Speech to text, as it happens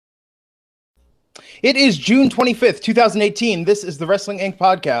It is June 25th, 2018. This is the Wrestling Inc.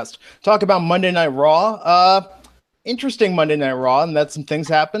 podcast. Talk about Monday Night Raw. Interesting Monday Night Raw, and that some things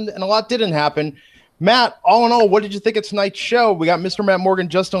happened, and a lot didn't happen. Matt, all in all, what did you think of tonight's show? We got Mr. Matt Morgan,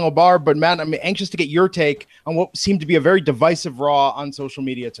 Justin LeBar, but Matt, I'm anxious to get your take on what seemed to be a very divisive Raw on social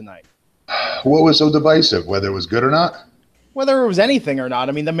media tonight. What was so divisive? Whether it was good or not? Whether it was anything or not.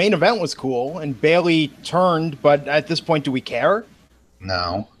 I mean, the main event was cool, and Bayley turned, but at this point, do we care?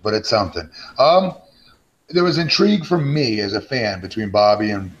 No, but it's something. There was intrigue from me as a fan between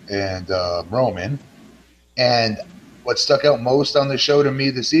Bobby and Roman, and what stuck out most on the show to me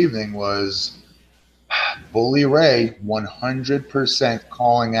this evening was Bully Ray 100%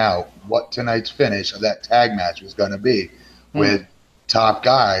 calling out what tonight's finish of that tag match was going to be with top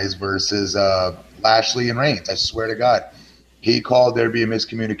guys versus Lashley and Reigns. I swear to God. He called there'd be a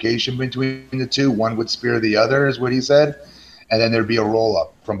miscommunication between the two. One would spear the other, is what he said. And then there'd be a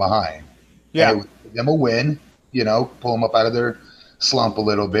roll-up from behind. Yeah. And it would give them a win, pull them up out of their slump a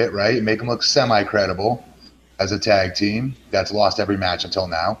little bit, right? Make them look semi-credible as a tag team that's lost every match until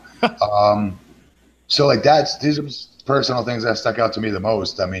now. So, these are personal things that stuck out to me the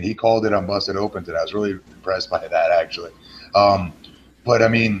most. I mean, he called it on Busted Open today. I was really impressed by that, actually. But, I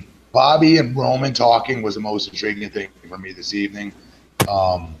mean, Bobby and Roman talking was the most intriguing thing for me this evening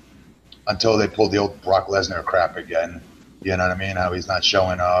until they pulled the old Brock Lesnar crap again. You know what I mean? How he's not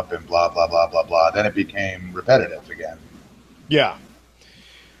showing up and blah, blah, blah, blah, blah. Then it became repetitive again. Yeah.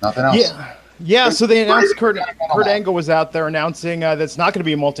 Nothing else. Yeah, so they announced Kurt Angle was out there announcing that it's not going to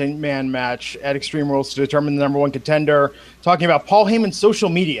be a multi-man match at Extreme Rules to determine the number one contender, talking about Paul Heyman's social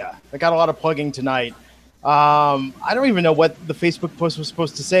media. That got a lot of plugging tonight. I don't even know what the Facebook post was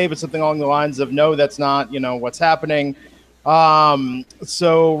supposed to say, but something along the lines of, no, that's not, what's happening.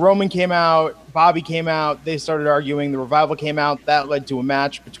 So Roman came out, Bobby came out, they started arguing, the Revival came out, that led to a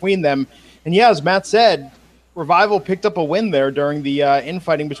match between them. And yeah, as Matt said, Revival picked up a win there during the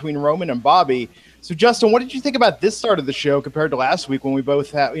infighting between Roman and Bobby. So Justin, what did you think about this start of the show compared to last week when we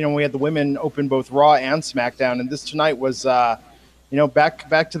both had, we had the women open both Raw and SmackDown, and this tonight was,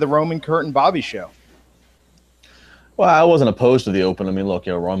 back to the Roman, Kurt, and Bobby show. Well, I wasn't opposed to the open. I mean, look,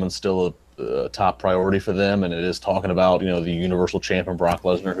 Roman's still a top priority for them, and it is talking about, the Universal Champion Brock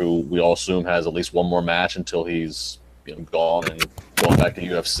Lesnar, who we all assume has at least one more match until he's gone and going back to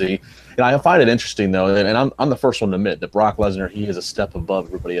UFC. And I find it interesting, though, and I'm the first one to admit that Brock Lesnar, he is a step above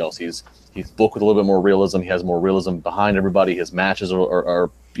everybody else. He's booked with a little bit more realism. He has more realism behind everybody. His matches are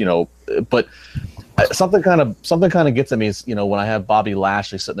but something kind of gets at me is, when I have Bobby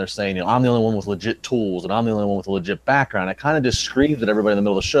Lashley sitting there saying, I'm the only one with legit tools and I'm the only one with a legit background. It kind of just screams at everybody in the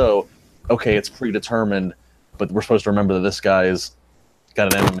middle of the show, okay, it's predetermined, but we're supposed to remember that this guy's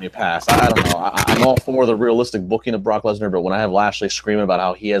got an MMA pass. I don't know. I'm all for the realistic booking of Brock Lesnar, but when I have Lashley screaming about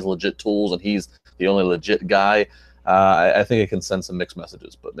how he has legit tools and he's the only legit guy, I think it can send some mixed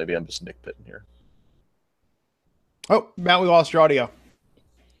messages, but maybe I'm just nitpicking here. Oh, Matt, we lost your audio.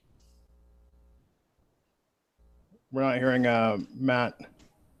 We're not hearing Matt.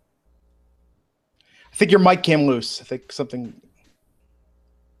 I think your mic came loose. I think something.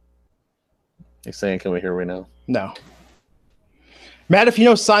 He's saying, can we hear me now? No. Matt, if you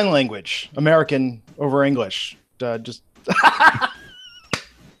know sign language, American over English, just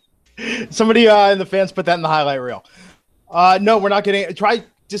somebody in the fans put that in the highlight reel. No, we're not getting. Try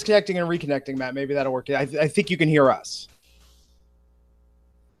disconnecting and reconnecting, Matt. Maybe that'll work. I think you can hear us.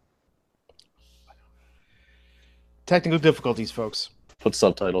 Technical difficulties, folks. Put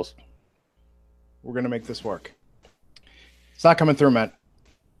subtitles. We're going to make this work. It's not coming through, Matt.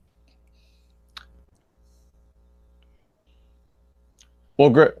 Well,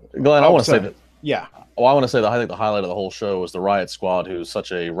 Glenn, I want to say that. Yeah. Well, I want to say that I think the highlight of the whole show was the Riot Squad, who's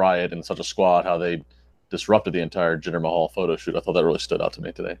such a riot and such a squad, how they disrupted the entire Jinder Mahal photo shoot. I thought that really stood out to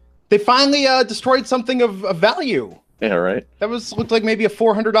me today. They finally destroyed something of value. Yeah, right. That looked like maybe a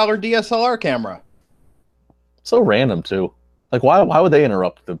 $400 DSLR camera. So random too. Like, why would they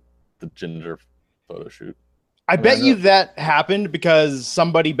interrupt the Jinder photo shoot? I bet you that happened because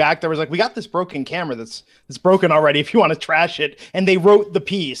somebody back there was like, we got this broken camera that's broken already if you want to trash it. And they wrote the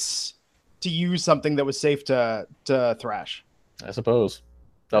piece to use something that was safe to thrash. I suppose.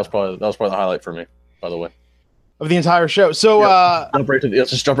 That was probably the highlight for me, by the way. Of the entire show. So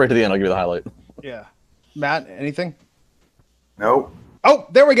let's just jump right to the end. I'll give you the highlight. Yeah. Matt, anything? Nope. Oh,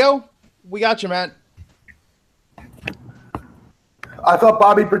 there we go. We got you, Matt. I thought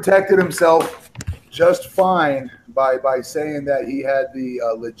Bobby protected himself just fine by saying that he had the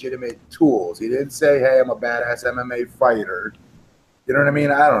legitimate tools. He didn't say, hey, I'm a badass MMA fighter. You know what I mean?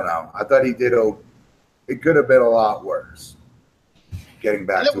 I don't know. I thought he did. It could have been a lot worse. Getting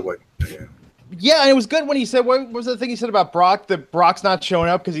back to what. Yeah. Yeah, and it was good when he said, what was the thing he said about Brock? That Brock's not showing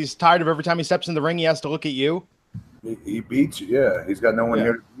up because he's tired of every time he steps in the ring, he has to look at you. He beats you. Yeah, he's got no one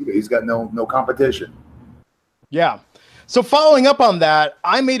here to beat it. He's got no competition. Yeah. So following up on that,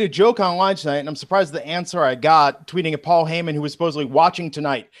 I made a joke online tonight, and I'm surprised the answer I got, tweeting at Paul Heyman, who was supposedly watching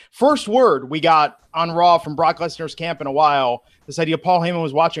tonight. First word we got on Raw from Brock Lesnar's camp in a while, this idea Paul Heyman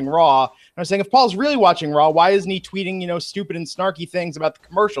was watching Raw. And I was saying, if Paul's really watching Raw, why isn't he tweeting, stupid and snarky things about the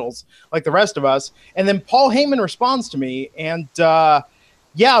commercials like the rest of us? And then Paul Heyman responds to me, and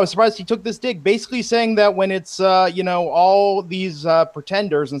yeah, I was surprised he took this dig, basically saying that when it's, all these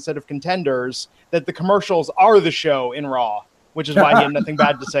pretenders instead of contenders, that the commercials are the show in Raw, which is why he had nothing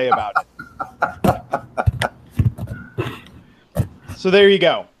bad to say about it. So there you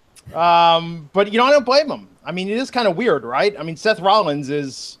go. But, I don't blame him. I mean, it is kind of weird, right? I mean, Seth Rollins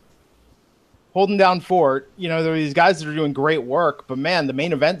is holding down fort. There are these guys that are doing great work, but, man, the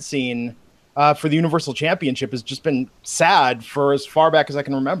main event scene for the Universal Championship has just been sad for as far back as I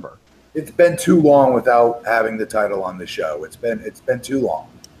can remember. It's been too long without having the title on the show. It's been too long.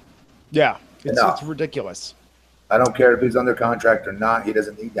 Yeah, it's ridiculous. I don't care if he's under contract or not. He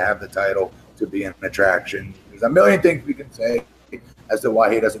doesn't need to have the title to be an attraction. There's a million things we can say as to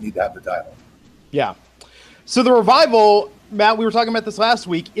why he doesn't need to have the title. Yeah. So the Revival, Matt, we were talking about this last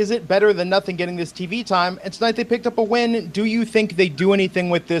week. Is it better than nothing getting this TV time? And tonight they picked up a win. Do you think they do anything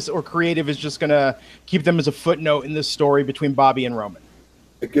with this, or creative is just going to keep them as a footnote in this story between Bobby and Roman?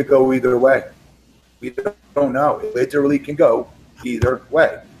 It could go either way. We don't know. It literally can go either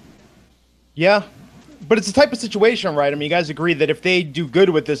way. Yeah. But it's the type of situation, right? I mean, you guys agree that if they do good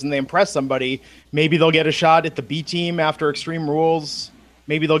with this and they impress somebody, maybe they'll get a shot at the B team after Extreme Rules.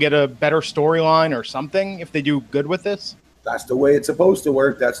 Maybe they'll get a better storyline or something if they do good with this. That's the way it's supposed to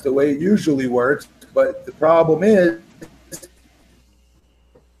work. That's the way it usually works. But the problem is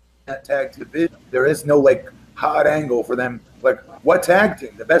that tag division, there is no hot angle for them. What tag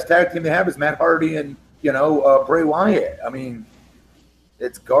team? The best tag team they have is Matt Hardy and Bray Wyatt. I mean,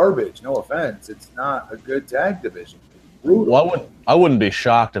 it's garbage. No offense. It's not a good tag division. Well, I wouldn't be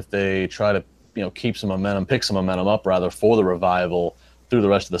shocked if they try to pick some momentum up rather for the Revival through the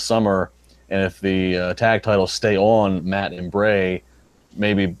rest of the summer. And if the tag titles stay on Matt and Bray,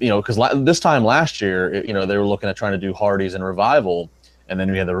 maybe, because this time last year, they were looking at trying to do Hardys and Revival, and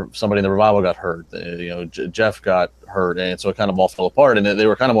then we had somebody in the Revival got hurt. Jeff got hurt, and so it kind of all fell apart. And they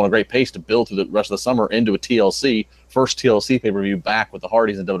were kind of on a great pace to build through the rest of the summer into a first TLC pay-per-view back with the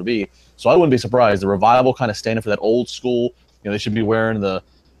Hardys and WWE. So I wouldn't be surprised. The Revival kind of standing for that old school. They should be wearing the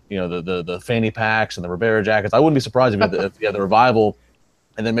fanny packs and the Ribera jackets. I wouldn't be surprised if you had the Revival.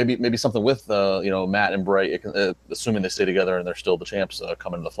 And then maybe something with Matt and Bray, assuming they stay together and they're still the champs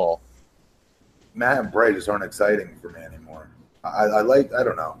coming in the fall. Matt and Bray just aren't exciting for me anymore. I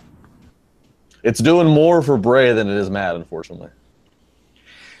don't know. It's doing more for Bray than it is Matt, unfortunately.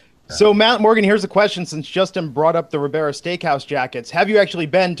 So Matt Morgan, here's a question. Since Justin brought up the Ribera Steakhouse jackets, have you actually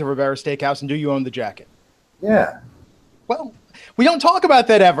been to Ribera Steakhouse and do you own the jacket? Yeah. Well, we don't talk about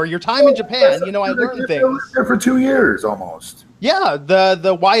that ever. Your time in Japan, I learned things. I was there for 2 years almost. Yeah,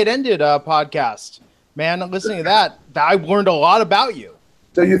 the Why It Ended podcast. Man, listening to that, I learned a lot about you.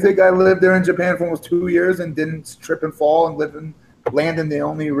 So you think I lived there in Japan for almost 2 years and didn't trip and fall and land in the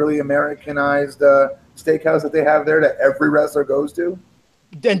only really Americanized steakhouse that they have there that every wrestler goes to?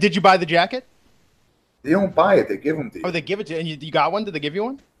 And did you buy the jacket? They don't buy it. They give them to you. Oh, they give it to you. And you got one? Did they give you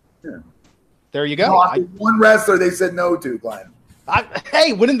one? Yeah. There you go. No, one wrestler they said no to, Glenn.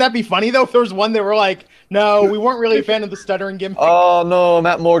 Hey, wouldn't that be funny, though, if there was one that were like, no, we weren't really a fan of the stuttering gimmick? Oh, no,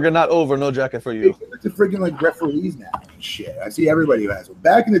 Matt Morgan, not over. No jacket for you. It's a freaking referees now and shit. I see everybody who has one.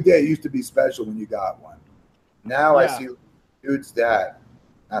 Back in the day, it used to be special when you got one. Now I see dudes that,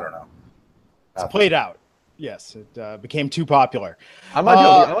 I don't know. It's played out. Yes, it became too popular. I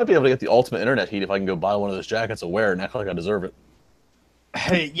might be able to get the ultimate internet heat if I can go buy one of those jackets and wear it and act like I deserve it.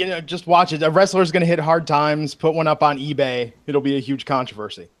 Hey, just watch it. A wrestler's going to hit hard times, put one up on eBay. It'll be a huge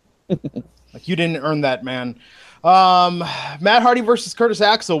controversy. You didn't earn that, man. Matt Hardy versus Curtis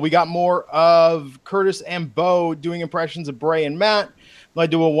Axel. We got more of Curtis and Bo doing impressions of Bray and Matt.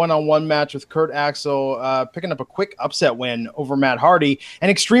 Led to a one-on-one match with Kurt Axel picking up a quick upset win over Matt Hardy. And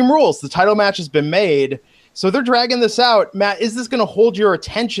Extreme Rules, the title match has been made. So they're dragging this out. Matt, is this going to hold your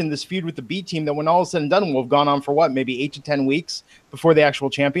attention, this feud with the B team, that when all is said and done will have gone on for what, maybe 8 to 10 weeks before the actual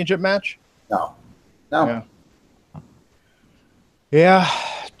championship match? No. Yeah.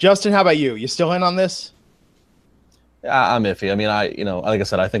 Justin, how about you? You still in on this? Yeah, I'm iffy. I mean, like I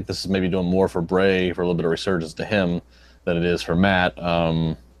said, I think this is maybe doing more for Bray for a little bit of resurgence to him than it is for Matt.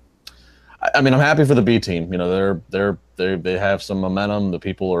 I mean, I'm happy for the B team. You know, they have some momentum. The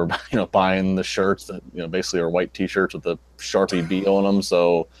people are, you know, buying the shirts that, you know, basically are white T-shirts with the Sharpie B on them.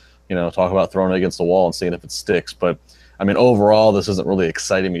 So, you know, talk about throwing it against the wall and seeing if it sticks. But I mean, overall, this isn't really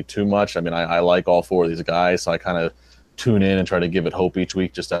exciting me too much. I mean, I like all four of these guys, so I kind of tune in and try to give it hope each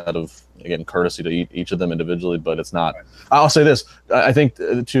week, just out of, again, courtesy to each of them individually. But it's not. I'll say this: I think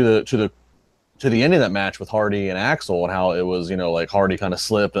to the end of that match with Hardy and Axel, and how it was, you know, like Hardy kind of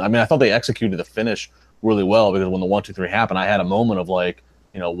slipped. I mean, I thought they executed the finish really well, because when the 1, 2, 3 happened, I had a moment of like,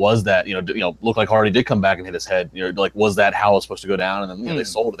 you know, was that, you know, looked like Hardy did come back and hit his head. You know, like, was that how it's supposed to go down? And then, you know, they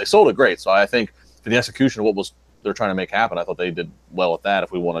sold it. They sold it great. So I think for the execution of what was they're trying to make happen, I thought they did well with that.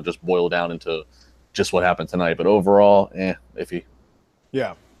 If we want to just boil down into just what happened tonight, but overall, iffy.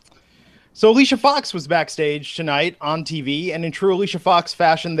 Yeah. So Alicia Fox was backstage tonight on TV, and in true Alicia Fox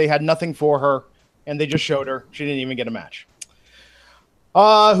fashion, they had nothing for her, and they just showed her. She didn't even get a match.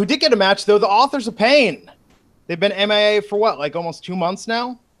 Who did get a match, though? The Authors of Pain. They've been MIA for what, like almost 2 months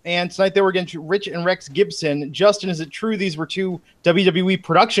now? And tonight they were against Rich and Rex Gibson. Justin, is it true these were two WWE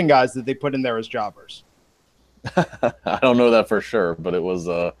production guys that they put in there as jobbers? I don't know that for sure, but it was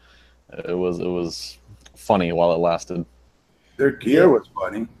funny while it lasted. Their gear was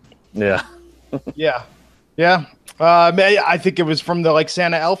funny. Yeah. Yeah. I think it was from the like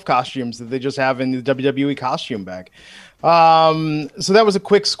Santa Elf costumes that they just have in the WWE costume bag. So that was a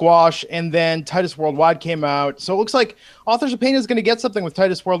quick squash, and then Titus Worldwide came out. So it looks like Authors of Pain is going to get something with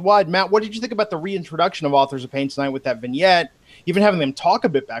Titus Worldwide. Matt, what did you think about the reintroduction of Authors of Pain tonight with that vignette, even having them talk a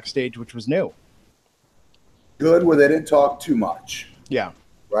bit backstage, which was new? Good, where they didn't talk too much. Yeah.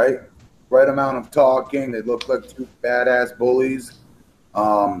 Right amount of talking. They looked like two badass bullies.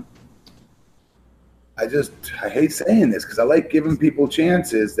 I hate saying this because I like giving people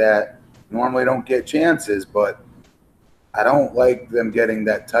chances that normally don't get chances, but I don't like them getting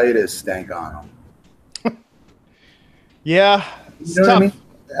that Titus stank on them. Yeah, you know tough. What I mean?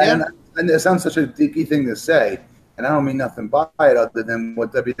 Yeah. And it sounds such a dicky thing to say, and I don't mean nothing by it other than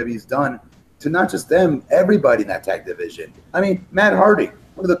what WWE's done to not just them, everybody in that tag division. I mean, Matt Hardy,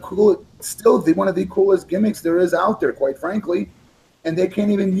 one of the coolest gimmicks there is out there, quite frankly, and they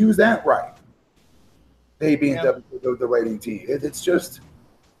can't even use that right. They being the writing team. It's just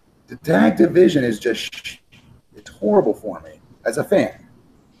the tag division is just it's horrible for me as a fan,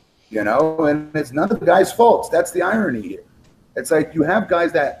 you know. And it's none of the guys' faults. That's the irony here. It's like you have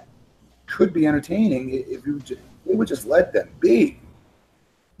guys that could be entertaining if they would just let them be.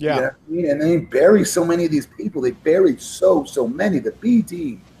 Yeah. You know what I mean? And they bury so many of these people. They buried so many. The B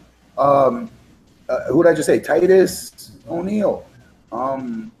team. Who did I just say? Titus O'Neil.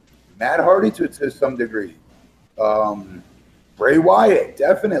 Matt Hardy to some degree. Bray Wyatt,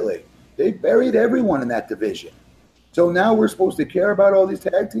 definitely. They buried everyone in that division. So now we're supposed to care about all these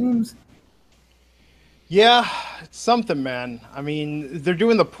tag teams? Yeah, it's something, man. I mean, they're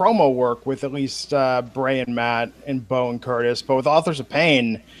doing the promo work with at least Bray and Matt and Bo and Curtis, but with Authors of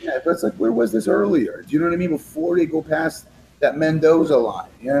Pain. Yeah, but it's like, where was this earlier? Do you know what I mean? Before they go past that Mendoza line.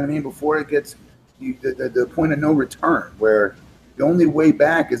 You know what I mean? Before it gets the point of no return, where the only way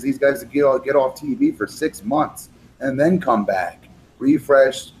back is these guys to get off TV for 6 months and then come back,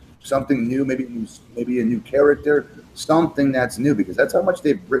 refresh, something new, maybe a new character, something that's new, because that's how much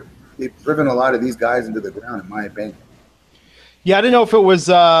they've driven a lot of these guys into the ground, in my opinion. Yeah, I didn't know if it was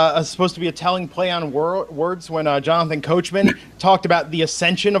supposed to be a telling play on words when Jonathan Coachman talked about the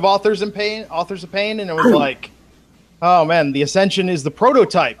ascension of Authors of Pain, and it was like, oh man, the ascension is the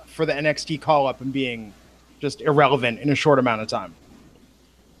prototype for the NXT call-up and being just irrelevant in a short amount of time.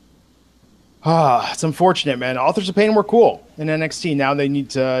 It's unfortunate, man. Authors of Pain were cool in NXT. Now they need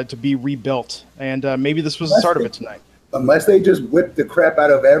to be rebuilt, and maybe this was the start of it tonight. Unless they just whip the crap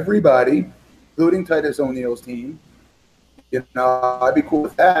out of everybody, including Titus O'Neil's team, you know, I'd be cool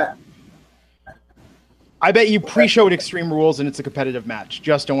with that. I bet you pre-showed Extreme Rules, and it's a competitive match.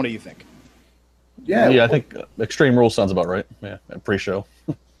 Justin, what do you think? Yeah, I think Extreme Rules sounds about right. Yeah, pre-show.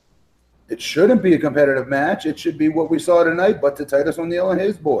 It shouldn't be a competitive match. It should be what we saw tonight, but to Titus O'Neil and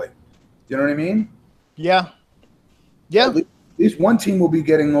his boy. You know what I mean? Yeah. At least one team will be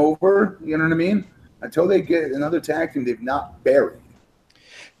getting over, you know what I mean? Until they get another tag team they've not buried.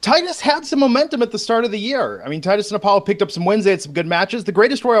 Titus had some momentum at the start of the year. I mean, Titus and Apollo picked up some wins. They had some good matches. The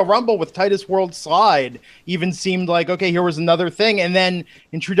Greatest Royal Rumble with Titus World Slide even seemed like, okay, here was another thing. And then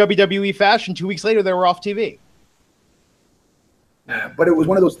in true WWE fashion, 2 weeks later, they were off TV. But it was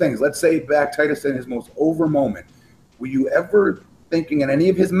one of those things. Let's say back Titus in his most over moment. Were you ever thinking in any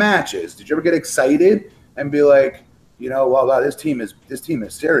of his matches, did you ever get excited and be like, you know, well, wow, this team is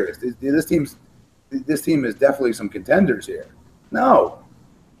serious. This team is definitely some contenders here. No.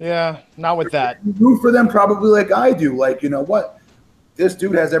 Yeah, not with that. You root for them probably like I do. Like, you know what? This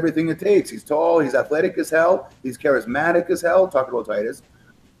dude has everything it takes. He's tall. He's athletic as hell. He's charismatic as hell. Talking about Titus.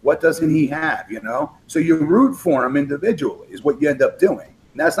 What doesn't he have, you know? So you root for him individually is what you end up doing.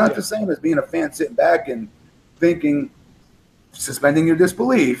 And that's not the same as being a fan sitting back and thinking, suspending your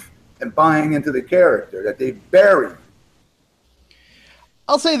disbelief and buying into the character that they buried.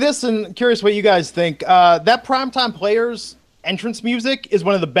 I'll say this, and curious what you guys think. That Primetime Players entrance music is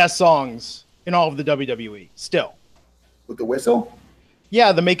one of the best songs in all of the WWE, still. With the whistle?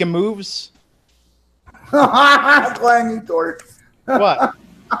 Yeah, the making moves. Clanging torch. What?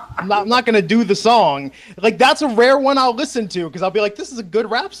 I'm not going to do the song. Like, that's a rare one I'll listen to because I'll be like, this is a good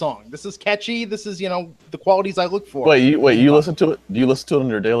rap song. This is catchy. This is, you know, the qualities I look for. Wait, you listen to it? Do you listen to it on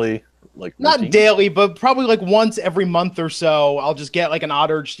your daily, like, Not routine? daily, but probably like once every month or so. I'll just get like an odd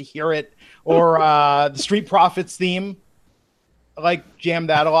urge to hear it. Or the Street Profits theme. I like jam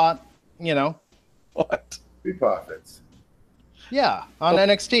that a lot, you know. What? Street Profits. Yeah, on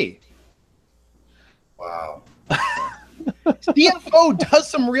NXT. Wow. CFO does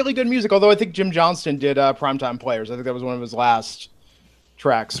some really good music, although I think Jim Johnston did Primetime Players. I think that was one of his last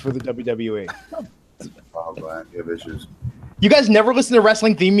tracks for the WWE. Oh, man, you have issues. You guys never listen to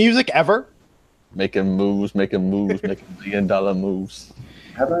wrestling theme music ever? Making moves, making $1 million moves.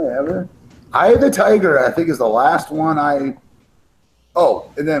 Have I ever? Eye of the Tiger, I think, is the last one I.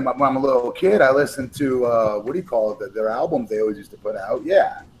 Oh, and then when I'm a little kid, I listened to what do you call it? Their albums they always used to put out.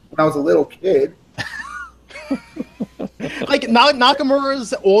 Yeah, when I was a little kid. Like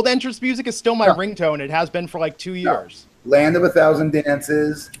Nakamura's old entrance music is still my ringtone. It has been for like 2 years. Land of a Thousand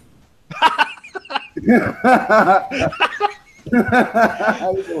Dances. I used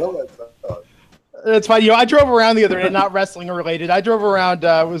to love that song. It's fine. You know, I drove around the other day, not wrestling related. I drove around,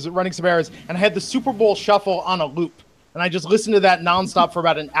 was running some errands, and I had the Super Bowl Shuffle on a loop. And I just listened to that nonstop for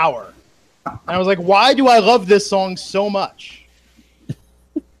about an hour. And I was like, why do I love this song so much?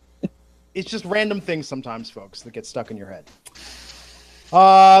 It's just random things sometimes, folks, that get stuck in your head.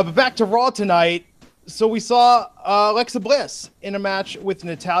 But back to Raw tonight. So we saw Alexa Bliss in a match with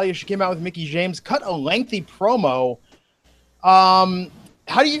Natalya. She came out with Mickie James, cut a lengthy promo. How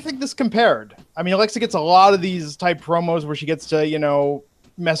do you think this compared? I mean, Alexa gets a lot of these type promos where she gets to, you know,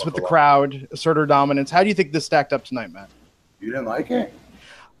 mess with the crowd, assert her dominance. How do you think this stacked up tonight, Matt? You didn't like it?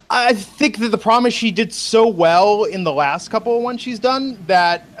 I think that the problem is she did so well in the last couple of ones she's done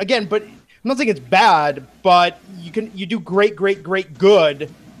that, again, but I'm not saying it's bad, but you do great,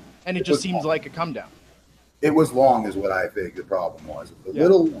 good, and it just seems like a come down. It was long is what I think the problem was. It was a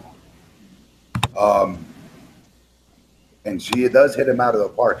little long. And she does hit him out of the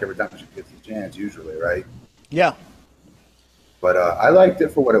park every time she gets a chance, usually, right? Yeah. But I liked it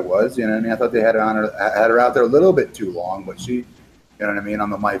for what it was. You know what I mean? I thought they had her out there a little bit too long, but she, you know what I mean,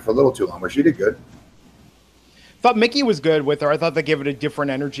 on the mic for a little too long, but she did good. Thought Mickie was good with her. I thought they gave it a different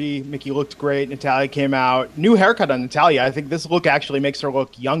energy. Mickie looked great. Natalya came out. New haircut on Natalya. I think this look actually makes her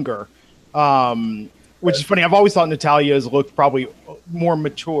look younger, which is funny. I've always thought Natalya's looked probably more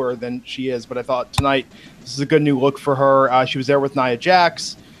mature than she is, but I thought tonight this is a good new look for her. She was there with Nia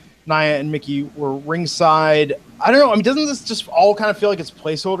Jax. Nia and Mickie were ringside. I don't know. I mean, doesn't this just all kind of feel like it's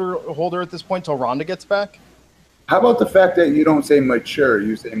placeholder at this point till Ronda gets back? How about the fact that you don't say mature,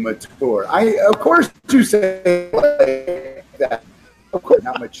 you say mature? Of course you say like that. Of course,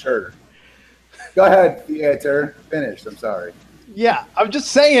 not mature. Go ahead, theater. Finished. I'm sorry. Yeah, I'm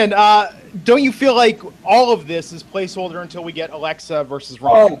just saying, don't you feel like all of this is placeholder until we get Alexa versus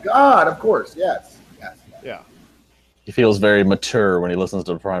Ronda? Oh, God, of course. Yes. Yeah. He feels very mature when he listens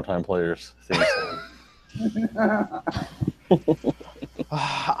to the Primetime Players theme song.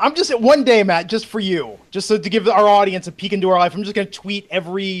 I'm just one day, Matt, just for you, just so to give our audience a peek into our life. I'm just going to tweet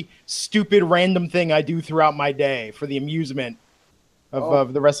every stupid random thing I do throughout my day for the amusement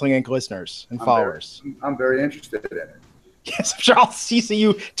of the Wrestling Inc. listeners and followers. I'm very interested in it. Yes, I'm sure I'll CC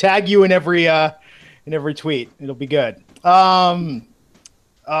you, tag you in every tweet. It'll be good.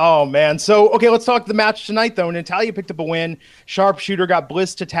 Oh man. So okay, let's talk the match tonight though. Natalya picked up a win. Sharpshooter got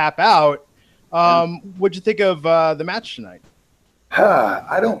Bliss to tap out. What'd you think of the match tonight?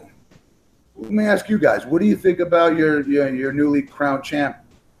 Let me ask you guys. What do you think about your newly crowned champ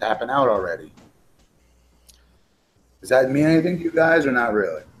tapping out already? Does that mean anything to you guys or not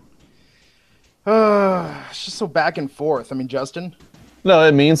really? It's just so back and forth. I mean, Justin? No,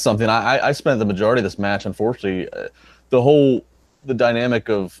 it means something. I spent the majority of this match, unfortunately, the dynamic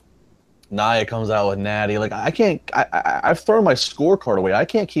of Nia comes out with Natty. Like, I've thrown my scorecard away. I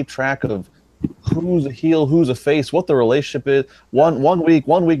can't keep track of who's a heel, who's a face, what the relationship is. One week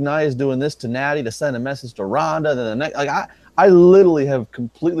Nia's doing this to Natty to send a message to Ronda, then the next, like I literally have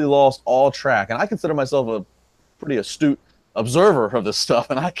completely lost all track, and I consider myself a pretty astute observer of this stuff,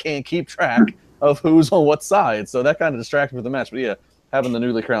 and I can't keep track of who's on what side. So that kind of distracted me from the match. But yeah, having the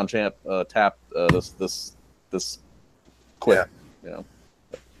newly crowned champ tap this quick, you know.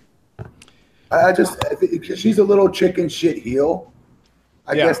 I think she's a little chicken shit heel.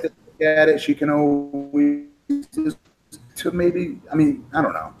 I guess to look at it, she can always to maybe. I mean, I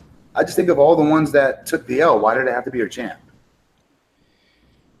don't know. I just think of all the ones that took the L. Why did it have to be her champ?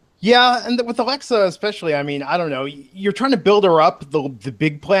 Yeah, and with Alexa especially, I mean, I don't know. You're trying to build her up. The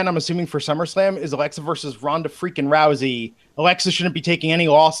big plan, I'm assuming, for SummerSlam is Alexa versus Ronda freaking Rousey. Alexa shouldn't be taking any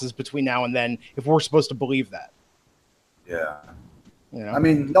losses between now and then if we're supposed to believe that. Yeah. You know? I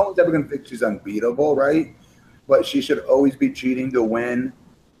mean, no one's ever going to think she's unbeatable, right? But she should always be cheating to win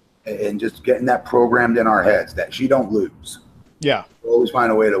and just getting that programmed in our heads that she don't lose. Yeah. She'll always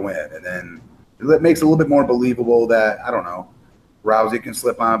find a way to win. And then it makes it a little bit more believable that, I don't know, Rousey can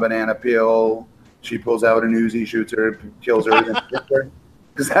slip on a banana peel. She pulls out an Uzi, shoots her, kills her,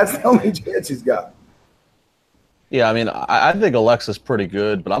 because that's the only chance she's got. Yeah, I mean, I think Alexa's pretty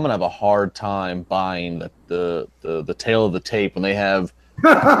good, but I'm gonna have a hard time buying the tail of the tape when they have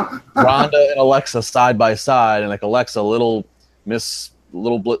Ronda and Alexa side by side, and like Alexa, little Miss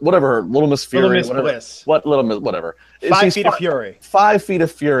Fury, Bliss. Whatever. 5 feet of fury. 5 feet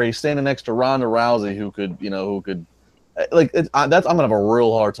of fury, standing next to Ronda Rousey, who could like I'm gonna have a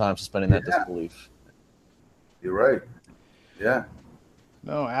real hard time suspending that disbelief. You're right. Yeah.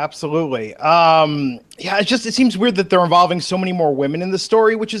 No, absolutely. It seems weird that they're involving so many more women in the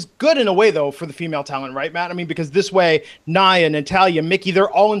story, which is good in a way, though, for the female talent, right, Matt? I mean, because this way, Nia, Natalya, Mickey, they're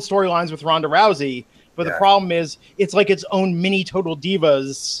all in storylines with Ronda Rousey. But the problem is, it's like its own mini Total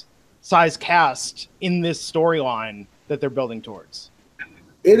Divas size cast in this storyline that they're building towards.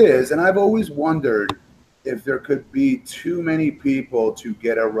 It is, and I've always wondered if there could be too many people to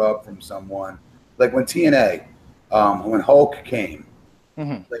get a rub from someone. Like when TNA, when Hulk came,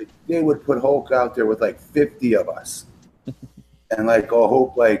 like they would put Hulk out there with like 50 of us, and like all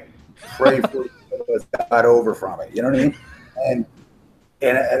hope, like pray for us got over from it. You know what I mean?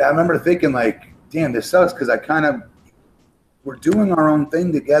 And I remember thinking like, damn, this sucks because we're doing our own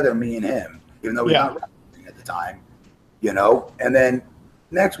thing together, me and him, even though we're not wrestling at the time, you know. And then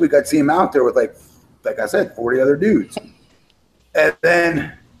next week I'd see him out there with like I said, 40 other dudes, and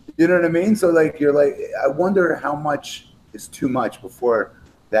then you know what I mean. So like you're like, I wonder how much is too much before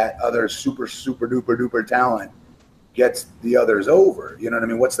that other super duper talent gets the others over. You know what I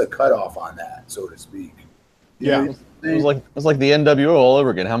mean? What's the cutoff on that, so to speak? It was like the NWO all over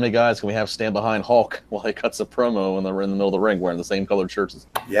again. How many guys can we have stand behind Hulk while he cuts a promo when they're in the middle of the ring wearing the same colored shirts?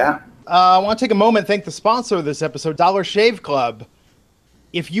 Yeah. I want to take a moment and thank the sponsor of this episode, Dollar Shave Club.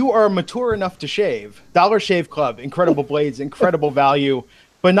 If you are mature enough to shave, Dollar Shave Club, incredible blades, incredible value.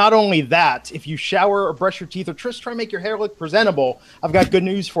 But not only that, if you shower or brush your teeth or just try to make your hair look presentable, I've got good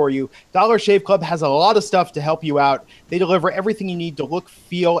news for you. Dollar Shave Club has a lot of stuff to help you out. They deliver everything you need to look,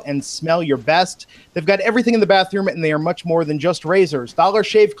 feel, and smell your best. They've got everything in the bathroom, and they are much more than just razors. Dollar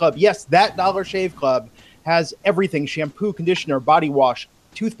Shave Club, yes, that Dollar Shave Club has everything: shampoo, conditioner, body wash,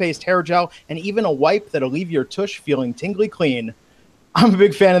 toothpaste, hair gel, and even a wipe that'll leave your tush feeling tingly clean. I'm a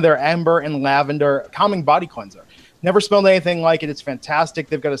big fan of their amber and lavender calming body cleanser. Never smelled anything like it. It's fantastic.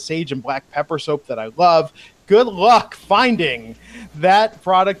 They've got a sage and black pepper soap that I love. Good luck finding that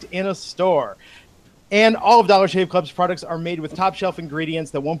product in a store. And all of Dollar Shave Club's products are made with top shelf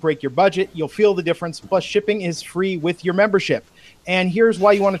ingredients that won't break your budget. You'll feel the difference. Plus, shipping is free with your membership. And here's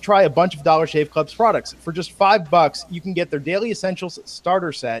why you want to try a bunch of Dollar Shave Club's products. For just $5, you can get their Daily Essentials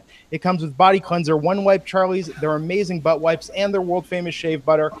starter set. It comes with body cleanser, One Wipe Charlie's, their amazing butt wipes, and their world-famous shave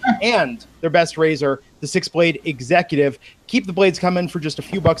butter, and their best razor, the 6-blade Executive. Keep the blades coming for just a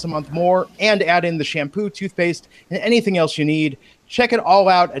few bucks a month more, and add in the shampoo, toothpaste, and anything else you need. Check it all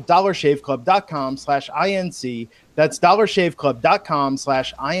out at dollarshaveclub.com/INC. That's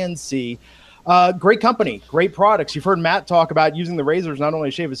dollarshaveclub.com/INC. Great company, great products. You've heard Matt talk about using the razors not only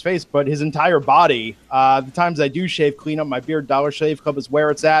to shave his face, but his entire body. The times I do shave, clean up my beard, Dollar Shave Club is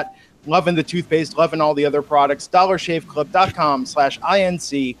where it's at. Loving the toothpaste, loving all the other products.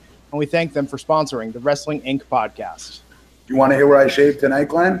 dollarshaveclub.com/INC. And we thank them for sponsoring the Wrestling Inc. podcast. You want to hear where I shaved tonight,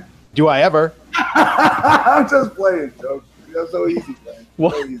 Glenn? Do I ever? I'm just playing, Joe. That's so easy, Glenn.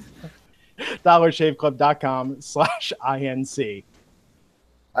 What? So easy. dollarshaveclub.com/INC.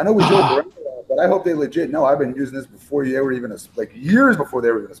 I know we joke around, but I hope they legit know I've been using this before they were even years before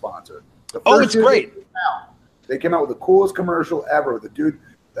they were even a sponsor. It's great. They came out with the coolest commercial ever with a dude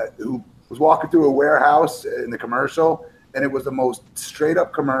who was walking through a warehouse in the commercial, and it was the most straight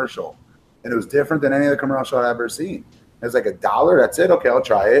up commercial, and it was different than any other commercial I've ever seen. It's like $1. That's it. Okay, I'll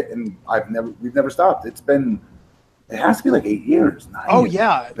try it. And we've never stopped. It has to be like 8 years. 9 Oh, years.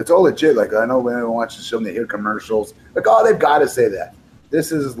 yeah. It's all legit. Like, I know when everyone watches the show and they hear commercials. Like, oh, they've got to say that.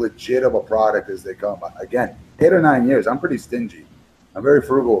 This is as legit of a product as they come. Again, 8 or 9 years. I'm pretty stingy. I'm very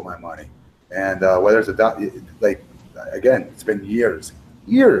frugal with my money. And whether it's again, it's been years.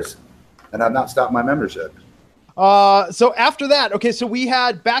 And I've not stopped my membership. So after that, okay, so we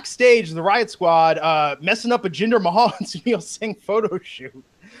had backstage the Riot Squad messing up a Jinder Mahal and Sunil Singh photo shoot.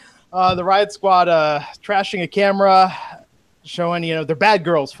 The Riot Squad trashing a camera, showing, they're bad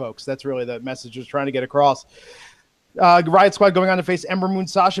girls, folks. That's really the message was trying to get across. Riot Squad going on to face Ember Moon,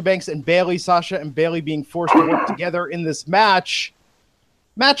 Sasha Banks, and Bayley. Sasha and Bayley being forced to work together in this match.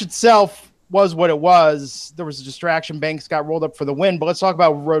 Match itself was what it was. There was a distraction. Banks got rolled up for the win. But let's talk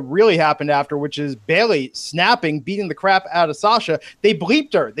about what really happened after, which is Bayley snapping, beating the crap out of Sasha. They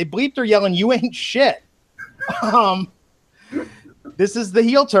bleeped her yelling, "You ain't shit." This is the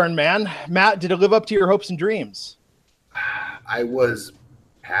heel turn, man. Matt, did it live up to your hopes and dreams? I was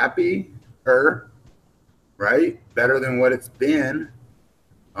happy. Right? Better than what it's been.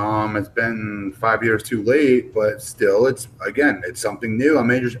 It's been 5 years too late, but still, it's something new.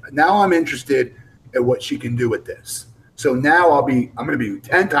 I'm interested in what she can do with this. So now I'm going to be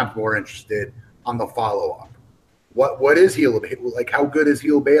 10 times more interested on the follow up. What is heel? Like, how good is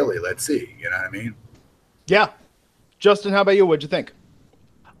heel Bayley? Let's see. You know what I mean? Yeah. Justin, how about you? What'd you think?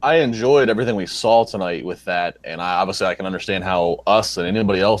 I enjoyed everything we saw tonight with that, and I can understand how us and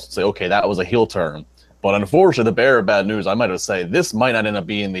anybody else would say, okay, that was a heel turn. But unfortunately, the bearer of bad news, I might have say, this might not end up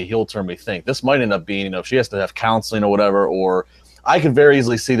being the heel turn we think. This might end up being, if she has to have counseling or whatever, or I could very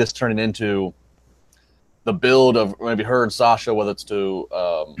easily see this turning into the build of maybe her and Sasha, whether it's to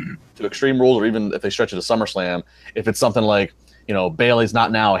Extreme Rules or even if they stretch it to SummerSlam. If it's something like, Bayley's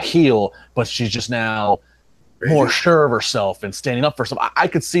not now a heel, but she's just now more sure of herself and standing up for herself. I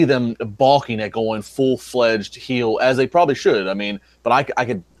could see them balking at going full-fledged heel, as they probably should. I mean, but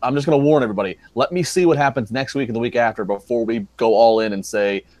I'm just going to warn everybody. Let me see what happens next week and the week after before we go all in and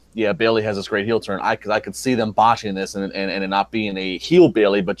say, yeah, Bayley has this great heel turn. Because I could see them botching this and it not being a heel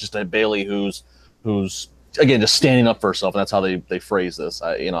Bayley, but just a Bayley who's again just standing up for herself. And that's how they phrase this.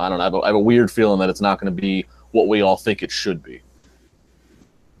 I don't know. I have a weird feeling that it's not going to be what we all think it should be.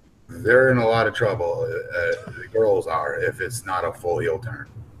 They're in a lot of trouble. The girls are, if it's not a full heel turn.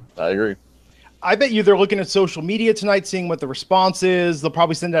 I agree. I bet you they're looking at social media tonight, seeing what the response is. They'll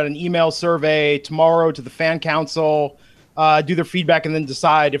probably send out an email survey tomorrow to the fan council, do their feedback, and then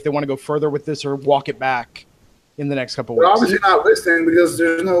decide if they want to go further with this or walk it back in the next couple of weeks. They're obviously not listening because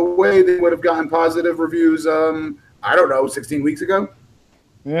there's no way they would have gotten positive reviews, 16 weeks ago.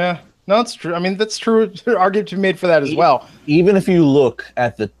 Yeah. No, that's true. I mean, that's true. Argument to be made for that as well. Even if you look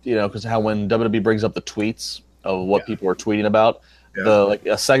at the, because how when WWE brings up the tweets of what people are tweeting about,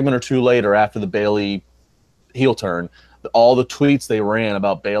 a segment or two later after the Bayley heel turn, all the tweets they ran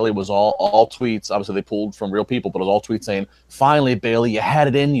about Bayley was all tweets. Obviously, they pulled from real people, but it was all tweets saying, "Finally, Bayley, you had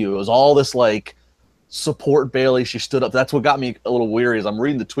it in you." It was all this support Bayley. She stood up. That's what got me a little weary. Is I'm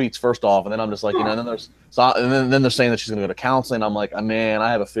reading the tweets first off, and then I'm just like, and then they're saying that she's going to go to counseling. I'm like, man,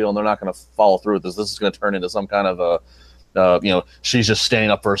 I have a feeling they're not going to follow through with this. This is going to turn into some kind of she's just standing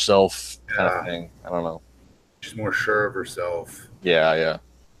up for herself kind of thing. I don't know. She's more sure of herself. Yeah.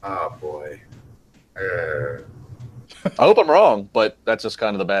 Oh boy. I hope I'm wrong, but that's just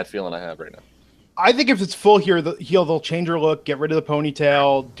kind of the bad feeling I have right now. I think if it's full heel, they'll change her look, get rid of the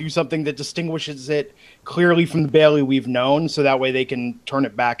ponytail, do something that distinguishes it clearly from the Bayley we've known, so that way they can turn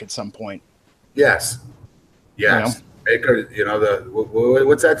it back at some point. Yes. Make her,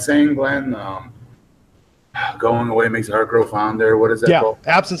 what's that saying, Glenn? Going away makes the heart grow fonder. What is that called?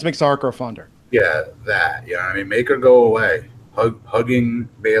 Absence makes the heart grow fonder. Yeah, that. Make her go away. Hugging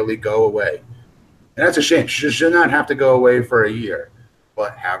Bayley, go away. And that's a shame. She should not have to go away for a year.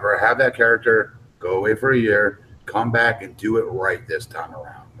 But have her have that character, go away for a year, come back and do it right this time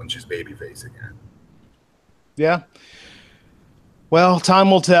around when she's babyface again. Yeah. Well,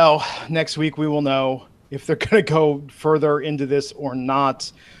 time will tell. Next week we will know if they're going to go further into this or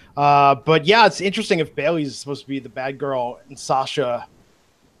not. But yeah, it's interesting if Bayley's supposed to be the bad girl and Sasha,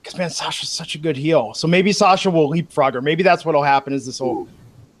 because man, Sasha's such a good heel. So maybe Sasha will leapfrog her. Maybe that's what'll happen is this will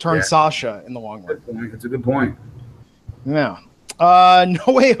turn Sasha in the long run. That's a good point. Yeah. No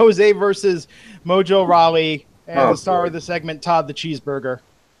Way Jose versus Mojo Rawley and the star of the segment, Todd the Cheeseburger.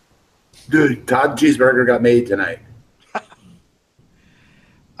 Dude, Todd the Cheeseburger got made tonight.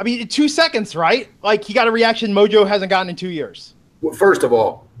 I mean, 2 seconds, right? Like, he got a reaction Mojo hasn't gotten in 2 years. Well, first of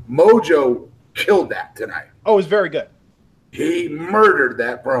all, Mojo killed that tonight. Oh, it was very good. He murdered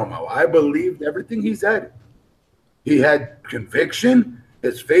that promo. I believed everything he said. He had conviction.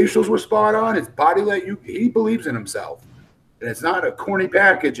 His facials were spot on. His body he believes in himself. And it's not a corny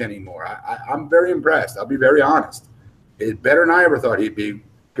package anymore. I'm very impressed. I'll be very honest. It's better than I ever thought he'd be,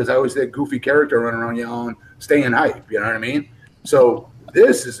 because I always said goofy character running around yelling, staying hype. You know what I mean? So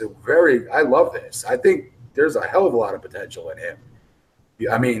this is I love this. I think there's a hell of a lot of potential in him.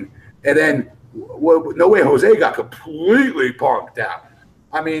 I mean, and then No Way Jose got completely punked out.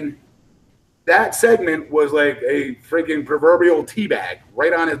 I mean, that segment was like a freaking proverbial teabag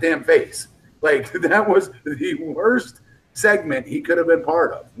right on his damn face. Like, that was the worst segment he could have been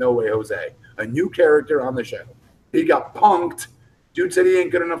part of. No Way Jose, a new character on the show. He got punked. Dude said he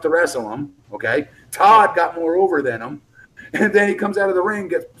ain't good enough to wrestle him. Okay, Todd got more over than him, and then he comes out of the ring,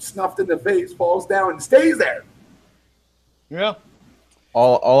 gets snuffed in the face, falls down, and stays there. Yeah.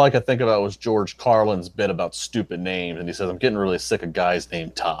 All I could think about was George Carlin's bit about stupid names, and he says, "I'm getting really sick of guys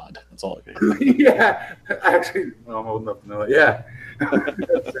named Todd." That's all I could hear. Yeah, actually, I'm old enough to know that. Yeah,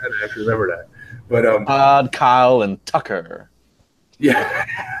 that's sad. I actually remember that. But Todd, Kyle, and Tucker. Yeah,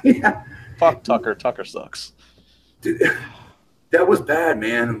 yeah. Fuck Tucker. Tucker sucks. Dude, that was bad,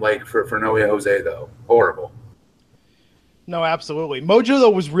 man. Like for No Way Jose, though, horrible. No, absolutely. Mojo though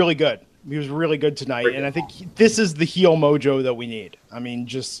was really good. He was really good tonight, and I think this is the heel Mojo that we need. I mean,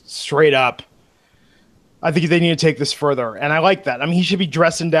 just straight up. I think they need to take this further, and I like that. I mean, he should be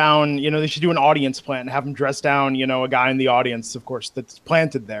dressing down. You know, they should do an audience plant and have him dress down. You know, a guy in the audience, of course, that's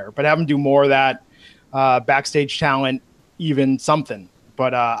planted there, but have him do more of that backstage talent, even something.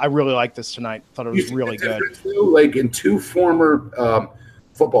 But I really like this tonight. Thought it was really good. Too, like in two former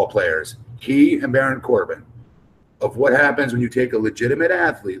football players, he and Baron Corbin, of what happens when you take a legitimate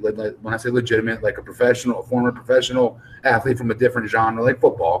athlete, like when I say legitimate, like a former professional athlete from a different genre, like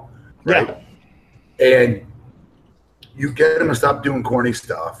football, right? Yeah. And you get them to stop doing corny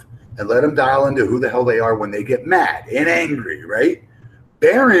stuff and let them dial into who the hell they are when they get mad and angry, right?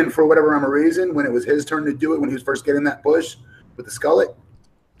 Baron, for whatever reason, when it was his turn to do it, when he was first getting that push with the skullet,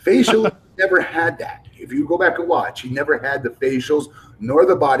 facial never had that. If you go back and watch, he never had the facials nor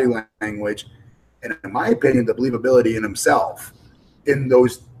the body language. And in my opinion, the believability in himself in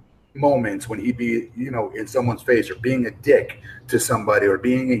those moments when he'd be, you know, in someone's face or being a dick to somebody or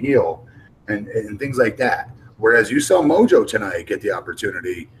being a heel and things like that. Whereas you saw Mojo tonight get the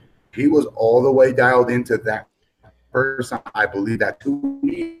opportunity, he was all the way dialed into that person. I believe that's who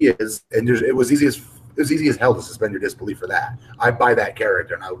he is. And it was easy as hell to suspend your disbelief for that. I buy that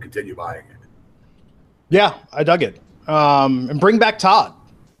character and I will continue buying it. Yeah, I dug it. And bring back Todd.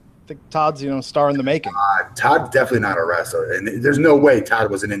 I think Todd's, star in the making. Todd's definitely not a wrestler, and there's no way Todd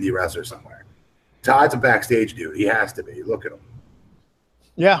was an indie wrestler somewhere. Todd's a backstage dude. He has to be. Look at him.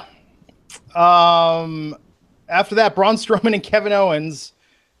 Yeah. After that, Braun Strowman and Kevin Owens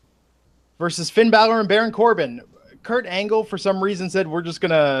versus Finn Balor and Baron Corbin. Kurt Angle, for some reason, said we're just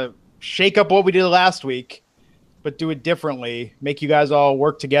going to shake up what we did last week, but do it differently, make you guys all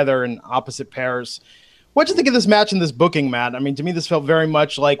work together in opposite pairs. What'd you think of this match and this booking, Matt? I mean, to me, this felt very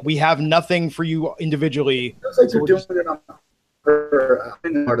much like we have nothing for you individually. It's like they're doing it on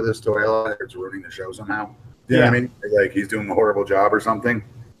part of the story. It's ruining the show somehow. You know what I mean? Like he's doing a horrible job or something.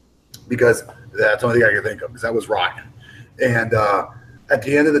 Because that's the only thing I can think of, because that was Ryan. And at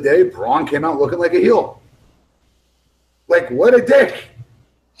the end of the day, Braun came out looking like a heel. Like, what a dick.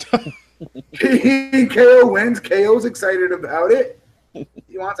 KO wins. KO's excited about it.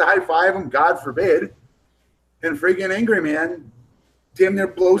 He wants to high-five him, God forbid. And freaking Angry Man damn near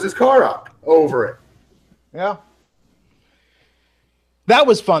blows his car up over it. Yeah. That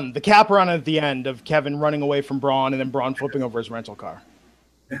was fun. The cap run at the end of Kevin running away from Braun and then Braun flipping over his rental car.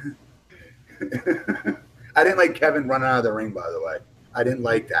 I didn't like Kevin running out of the ring, by the way. I didn't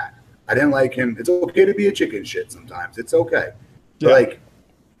like that. I didn't like him. It's okay to be a chicken shit sometimes. It's okay. Yeah. But like,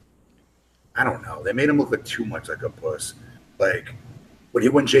 I don't know. They made him look like too much like a puss. Like, when he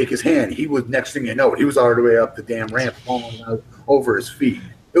wouldn't shake his hand, he was, next thing you know, he was all the way up the damn ramp, falling out over his feet.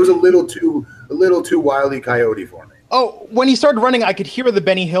 It was a little too Wile E. Coyote for me. Oh, when he started running, I could hear the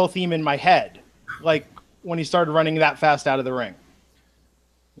Benny Hill theme in my head. Like, when he started running that fast out of the ring.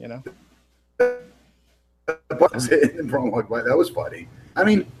 That was funny. I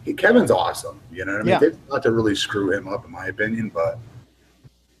mean, Kevin's awesome. You know what I mean? Yeah. They've got to really screw him up, in my opinion, but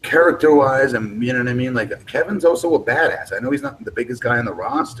character-wise, and you know what I mean? Like, Kevin's also a badass. I know he's not the biggest guy on the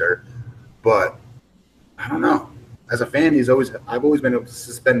roster, but I don't know. As a fan, I've always been able to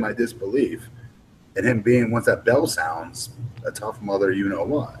suspend my disbelief in him being, once that bell sounds, a tough mother, you know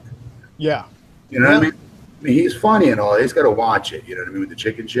what. Yeah. You know what I mean? I mean, he's funny and all. He's got to watch it. You know what I mean? With the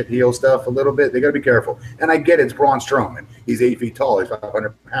chicken shit heel stuff a little bit. They got to be careful. And I get it. It's Braun Strowman. He's 8 feet tall. He's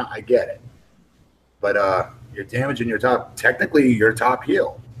 500 pounds. I get it. But You're damaging your technically your top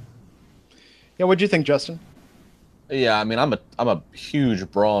heel. Yeah, what'd you think, Justin? Yeah, I mean, I'm a huge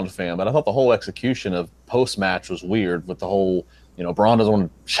Braun fan, but I thought the whole execution of post match was weird with the whole, Braun doesn't want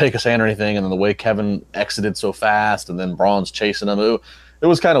to shake his hand or anything, and then the way Kevin exited so fast, and then Braun's chasing him. It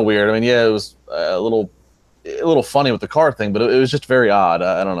was kind of weird. I mean, yeah, it was a little funny with the card thing, but it was just very odd.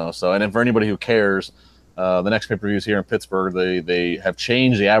 I don't know. So, and then for anybody who cares, the next pay-per-views here in Pittsburgh, they have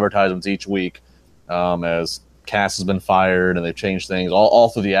changed the advertisements each week as Cass has been fired, and they've changed things all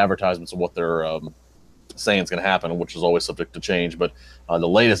through the advertisements of what they're saying is going to happen, which is always subject to change. But the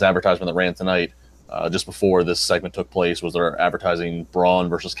latest advertisement that ran tonight, just before this segment took place, was they're advertising Braun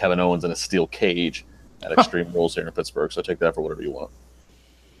versus Kevin Owens in a steel cage at Extreme Rules here in Pittsburgh. So take that for whatever you want.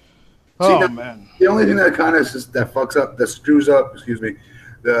 Oh, man. The only thing that kind of that fucks up, that screws up,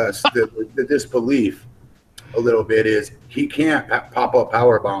 the disbelief a little bit is he can't pop up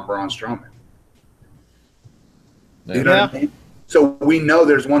powerbomb Braun Strowman. You know what I mean? So we know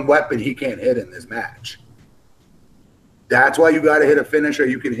there's one weapon he can't hit in this match. That's why you got to hit a finisher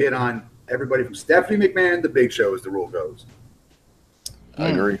you can hit on everybody from Stephanie McMahon to Big Show, as the rule goes. I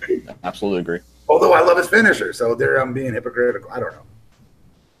agree. Absolutely agree. Although I love his finisher, so there I'm being hypocritical. I don't know.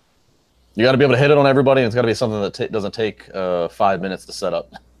 You got to be able to hit it on everybody, and it's got to be something that doesn't take 5 minutes to set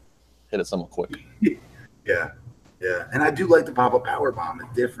up. Hit it somewhat quick. Yeah. And I do like the pop-up power bomb.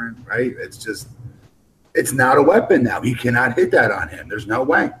 It's different, right? It's just, it's not a weapon now. He cannot hit that on him. There's no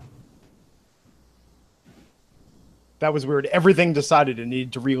way. That was weird. Everything decided it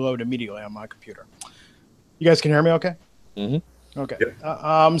needed to reload immediately on my computer. You guys can hear me okay? Mm-hmm. Okay.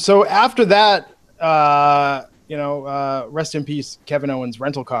 Yep. So after that, rest in peace, Kevin Owens'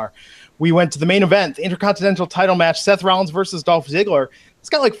 rental car. We went to the main event, the Intercontinental title match, Seth Rollins versus Dolph Ziggler. It's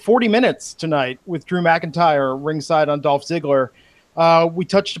got like 40 minutes tonight with Drew McIntyre ringside on Dolph Ziggler. We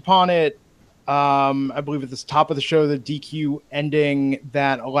touched upon it, I believe, at the top of the show, the DQ ending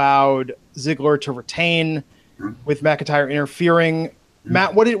that allowed Ziggler to retain with McIntyre interfering.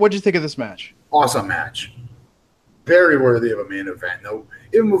 Matt, what did you think of this match? Awesome match. Very worthy of a main event. No,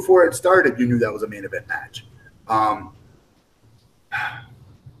 even before it started, you knew that was a main event match.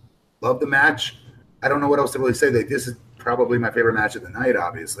 Love the match. I don't know what else to really say. Like, this is probably my favorite match of the night,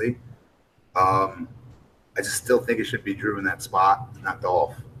 obviously. I just still think it should be Drew in that spot, not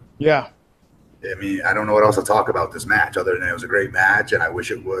Dolph. Yeah. I mean, I don't know what else to talk about this match other than it was a great match, and I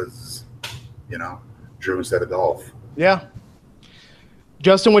wish it was, Drew instead of Dolph. Yeah.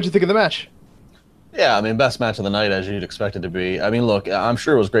 Justin, what'd you think of the match? Yeah, I mean, best match of the night, as you'd expect it to be. I mean, look, I'm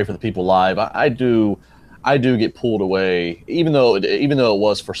sure it was great for the people live. I do get pulled away, even though it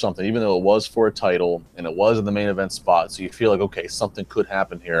was for something, even though it was for a title and it was in the main event spot. So you feel like, okay, something could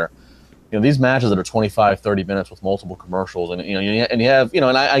happen here. These matches that are 25, 30 minutes with multiple commercials, and you have,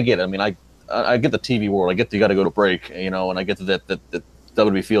 and I get it. I mean, I get the TV world. I get you got to go to break, and I get that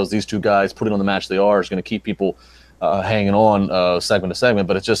WWE feels these two guys putting on the match they are is going to keep people hanging on segment to segment.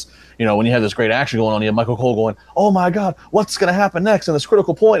 But it's just, when you have this great action going on, you have Michael Cole going, oh my God, what's going to happen next in this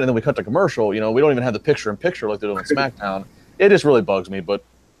critical point? And then we cut to commercial. We don't even have the picture-in-picture like they do on SmackDown. It just really bugs me, but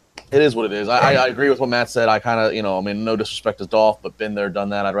it is what it is. I agree with what Matt said. I kind of, no disrespect to Dolph, but been there, done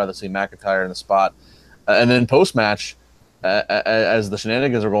that. I'd rather see McIntyre in the spot. And then post-match, as the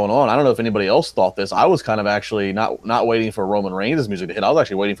shenanigans are going on, I don't know if anybody else thought this. I was kind of actually not waiting for Roman Reigns' music to hit. I was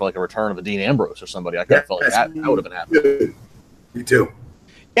actually waiting for like a return of a Dean Ambrose or somebody. I kind of felt like that would have been happening. Me too.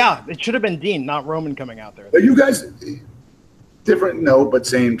 Yeah, it should have been Dean, not Roman coming out there. Are you guys, different note, but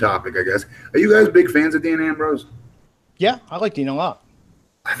same topic, I guess. Are you guys big fans of Dean Ambrose? Yeah, I like Dean a lot.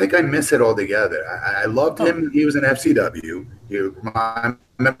 I think I miss it altogether. I loved him. He was in FCW. I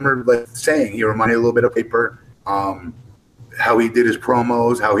remember saying he reminded me a little bit of Paper. How he did his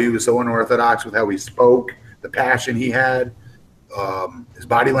promos, how he was so unorthodox with how he spoke, the passion he had, his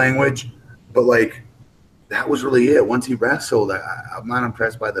body language. But that was really it. Once he wrestled, I'm not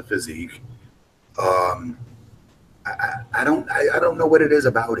impressed by the physique. I don't know what it is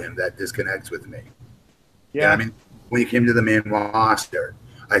about him that disconnects with me. Yeah. I mean, when he came to the main roster,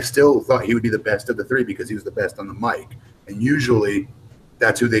 I still thought he would be the best of the three because he was the best on the mic. And usually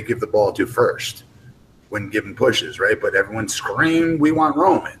that's who they give the ball to first when given pushes, right? But everyone screamed, we want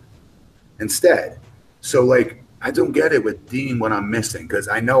Roman instead. So, I don't get it with Dean what I'm missing because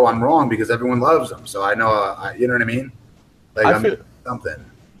I know I'm wrong because everyone loves him. So I know, you know what I mean? I'm missing something.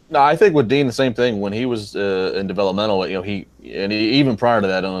 No, I think with Dean, the same thing. When he was in developmental, even prior to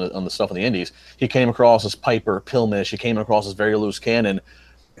that on the stuff in the Indies, he came across as Piper, Pillmish. He came across as very loose cannon.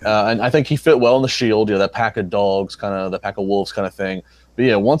 And I think he fit well in the Shield, that pack of dogs, kind of the pack of wolves kind of thing. But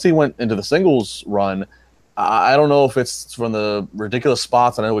yeah, once he went into the singles run, I don't know if it's from the ridiculous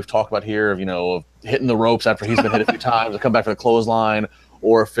spots I know we've talked about here of hitting the ropes after he's been hit a few times and come back for the clothesline,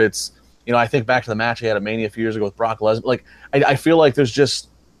 or if it's, I think back to the match he had at Mania a few years ago with Brock Lesnar. Like, I feel like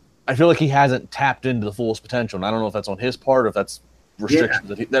I feel like he hasn't tapped into the fullest potential, and I don't know if that's on his part or if that's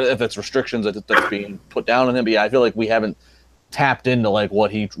restrictions, if that's restrictions that's being put down on him. But yeah, I feel like we haven't tapped into like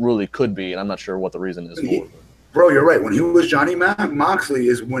what he really could be, and I'm not sure what the reason is for it. Bro, you're right. When he was Johnny Moxley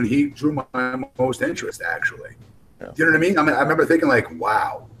is when he drew my most interest, actually. Yeah. You know what I mean? I remember thinking, like,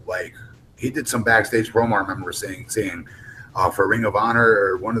 wow, like he did some backstage promo. I remember saying for Ring of Honor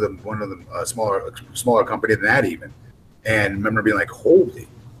or one of the smaller company than that even, and I remember being like, holy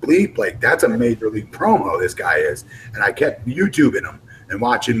bleep, like that's a major league promo this guy is. And I kept YouTubing him and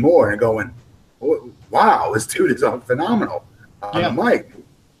watching more and going, oh, wow, this dude is phenomenal on the mic.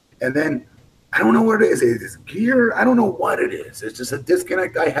 And then I don't know what it is. It's gear. I don't know what it is. It's just a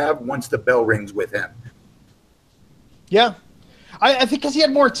disconnect I have once the bell rings with him. Yeah. I think because he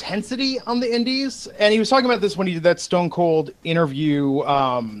had more intensity on the indies. And he was talking about this when he did that Stone Cold interview.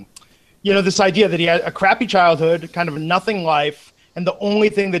 This idea that he had a crappy childhood, kind of a nothing life. And the only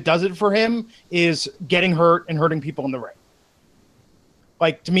thing that does it for him is getting hurt and hurting people in the ring.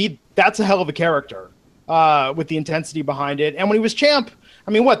 Like, to me, that's a hell of a character with the intensity behind it. And when he was champ,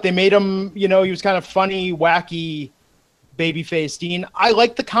 I mean, they made him, he was kind of funny, wacky, babyface Dean. I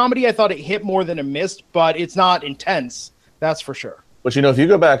liked the comedy. I thought it hit more than it missed, but it's not intense. That's for sure. But, if you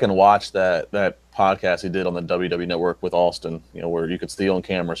go back and watch that podcast he did on the WWE Network with Austin, where you could see on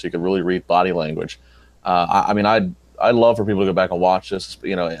camera so you could really read body language. I'd love for people to go back and watch this.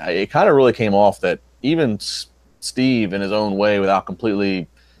 It kind of really came off that even Steve, in his own way, without completely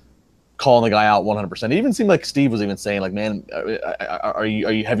calling the guy out 100%, it even seemed like Steve was even saying, like, man,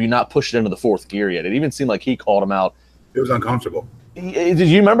 have you not pushed it into the fourth gear yet? It even seemed like he called him out. It was uncomfortable. Did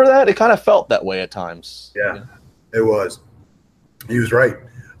you remember that? It kind of felt that way at times. Yeah, it was. He was right.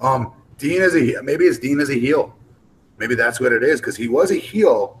 Maybe it's Dean as a heel. Maybe that's what it is, because he was a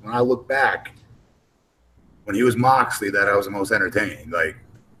heel when I look back. When he was Moxley, that I was the most entertaining. Like,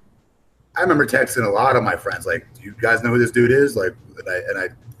 I remember texting a lot of my friends, like, "Do you guys know who this dude is?" Like, and I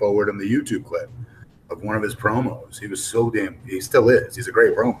forward him the YouTube clip of one of his promos. He was so he still is. He's a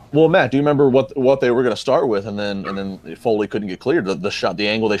great promo. Well, Matt, do you remember what they were going to start with, and then Foley couldn't get cleared? The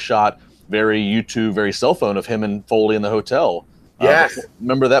angle they shot, very YouTube, very cell phone of him and Foley in the hotel. Yes,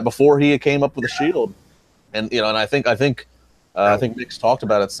 remember that before he came up with a Shield, and and I think Mick's talked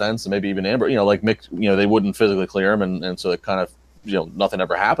about it since, and maybe even Amber. Like Mick, they wouldn't physically clear him, and so it kind of nothing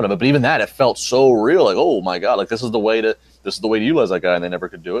ever happened of it. But even that, it felt so real. Like, oh my god, like this is the way to utilize that guy, and they never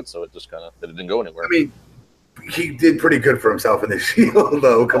could do it. So it just it didn't go anywhere. I mean, he did pretty good for himself in the Shield,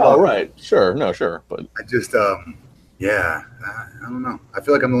 though. Come on, right, sure, but I just I don't know. I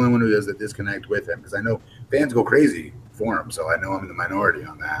feel like I'm the only one who does the disconnect with him, because I know fans go crazy for him. So I know I'm in the minority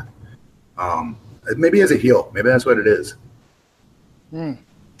on that. Maybe as a heel, maybe that's what it is. Yeah,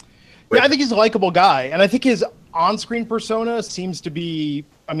 I think he's a likable guy, and I think his on-screen persona seems to be,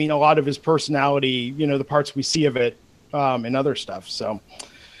 a lot of his personality, the parts we see of it and other stuff. So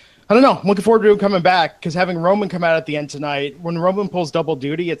I don't know. I'm looking forward to him coming back, because having Roman come out at the end tonight, when Roman pulls double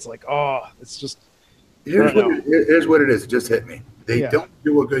duty, it's like, it's just. Here's what it is. It just hit me. They don't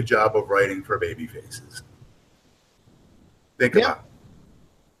do a good job of writing for baby faces. Think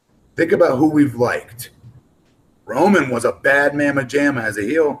about who we've liked. Roman was a bad mamma jamma as a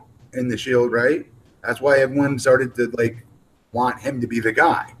heel in the Shield, right? That's why everyone started to want him to be the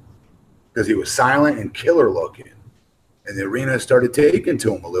guy, because he was silent and killer looking, and the arena started taking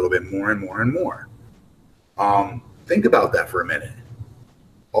to him a little bit more and more and more. Think about that for a minute.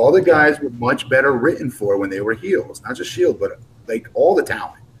 All the guys were much better written for when they were heels, not just Shield, but all the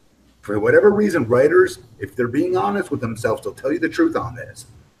talent. For whatever reason, writers, if they're being honest with themselves, they'll tell you the truth on this.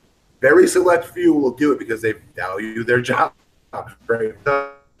 Very select few will do it because they value their job. Right?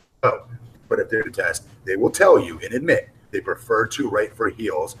 But if they're to test, they will tell you and admit they prefer to write for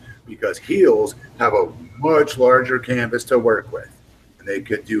heels, because heels have a much larger canvas to work with, and they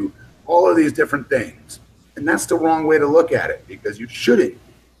could do all of these different things. And that's the wrong way to look at it, because you shouldn't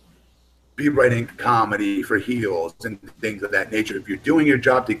be writing comedy for heels and things of that nature if you're doing your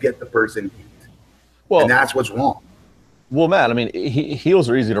job to get the person heat. And that's what's wrong. Well, Matt, heels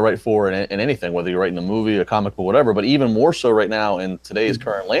are easy to write for in anything, whether you're writing a movie, a comic book, whatever. But even more so right now in today's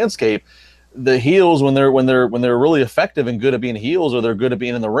current landscape, the heels, when they're really effective and good at being heels, or they're good at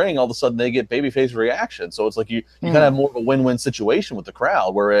being in the ring, all of a sudden they get babyface reaction. So it's like you kind of have more of a win-win situation with the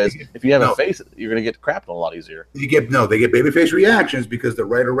crowd. Whereas if you haven't faced it, you're going to get crapped on a lot easier. They get babyface reactions because the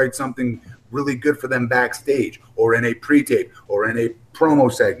writer writes something really good for them backstage, or in a pre-tape, or in a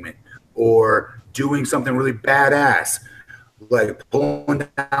promo segment, or doing something really badass, like pulling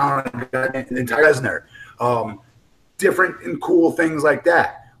down an entire Lesnar, different and cool things like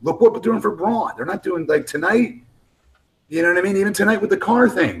that. Look what we're doing for Braun. They're not doing like tonight. You know what I mean? Even tonight with the car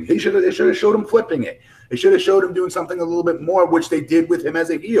thing, they should have showed him flipping it. They should have showed him doing something a little bit more, which they did with him as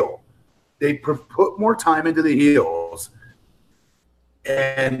a heel. They put more time into the heels,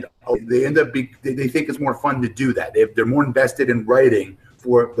 and they end up they think it's more fun to do that. They're more invested in writing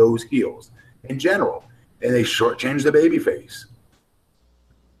for those heels in general, and they shortchange the babyface.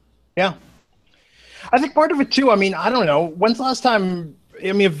 Yeah, I think part of it too. I mean, I don't know. When's the last time?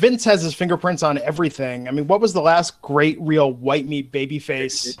 I mean, if Vince has his fingerprints on everything, I mean, what was the last great real white meat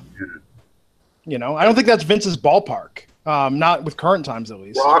babyface? You know, I don't think that's Vince's ballpark. Not with current times, at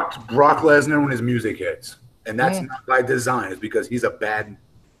least. Brock Lesnar when his music hits, and that's not by design. It's because he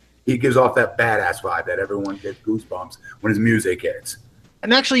gives off that badass vibe that everyone gets goosebumps when his music hits.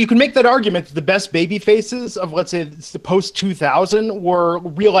 And actually, you can make that argument that the best baby faces of, let's say, it's the post-2000 were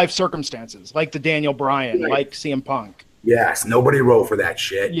real-life circumstances, like the Daniel Bryan, like CM Punk. Yes, nobody wrote for that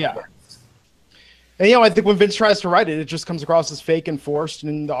shit. Yeah. And, you know, I think when Vince tries to write it, it just comes across as fake and forced,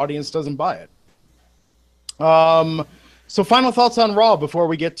 and the audience doesn't buy it. So final thoughts on Raw before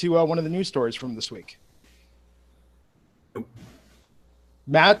we get to one of the news stories from this week.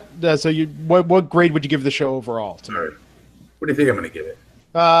 Matt, so what grade would you give the show overall tonight? What do you think I'm going to give it?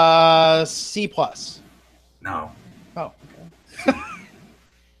 C+. No. Oh, okay.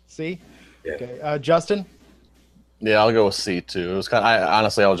 C? Yeah. Okay. Justin? Yeah, I'll go with C too. It was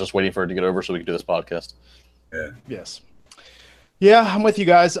honestly, I was just waiting for it to get over so we could do this podcast. Yeah. Yes. Yeah, I'm with you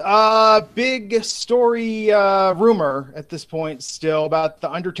guys. Big story rumor at this point still about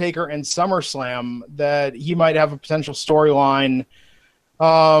The Undertaker and SummerSlam, that he might have a potential storyline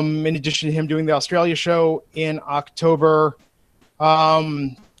in addition to him doing the Australia show in October.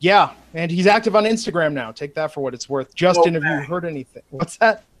 Yeah, and he's active on Instagram now. Take that for what it's worth. Justin, have you heard anything? What's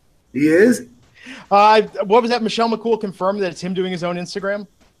that? He is? What was that? Michelle McCool confirmed that it's him doing his own Instagram?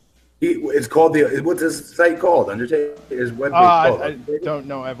 It's called what's his site called? Undertaker's webpage called? I don't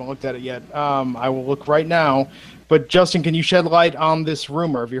know. I haven't looked at it yet. I will look right now. But Justin, can you shed light on this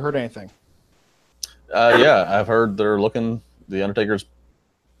rumor? Have you heard anything? Yeah, I've heard they're looking. The Undertaker's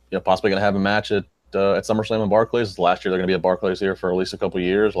possibly going to have a match at SummerSlam in Barclays. Last year they're going to be at Barclays here for at least a couple of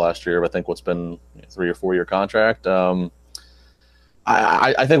years. Last year, I think what's been a 3 or 4 year contract.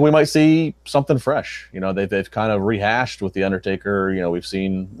 I think we might see something fresh. You know, they've kind of rehashed with the Undertaker. You know, we've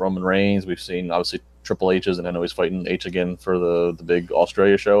seen Roman Reigns, we've seen obviously Triple H's, and I know he's fighting H again for the big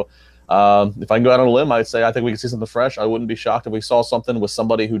Australia show. If I can go out on a limb, I'd say I think we can see something fresh. I wouldn't be shocked if we saw something with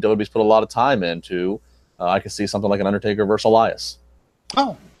somebody who WWE's put a lot of time into. I could see something like an Undertaker versus Elias.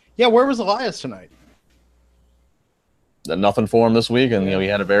 Oh, yeah. Where was Elias tonight? Nothing for him this week, and he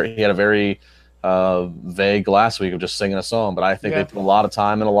had a very vague last week of just singing a song. But I think they put a lot of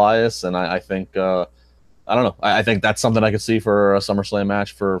time in Elias, and I think I don't know. I think that's something I could see for a SummerSlam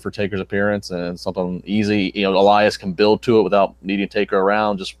match for Taker's appearance, and something easy. You know, Elias can build to it without needing Taker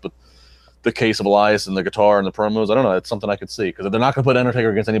around. Just with the case of Elias and the guitar and the promos, I don't know. It's something I could see because they're not going to put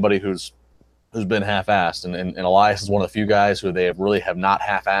Undertaker against anybody who's been half-assed, and Elias is one of the few guys who they really have not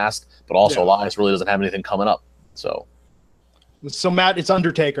half-assed, but also Elias really doesn't have anything coming up. So Matt, it's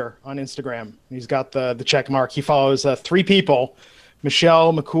Undertaker on Instagram. He's got the check mark. He follows 3 people: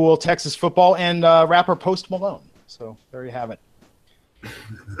 Michelle McCool, Texas Football, and rapper Post Malone. So there you have it.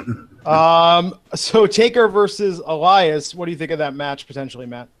 So Taker versus Elias. What do you think of that match potentially,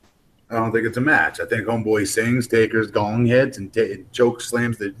 Matt? I don't think it's a match. I think Homeboy sings, Taker's gong hits, and choke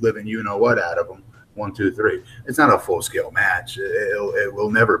slams the living you-know-what out of him. 1, 2, 3. It's not a full-scale match. It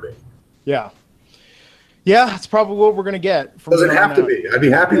will never be. Yeah. Yeah, that's probably what we're going to get. Doesn't have to be. I'd be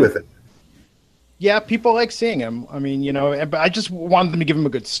happy with it. Yeah, people like seeing him. I mean, you know, but I just wanted them to give him a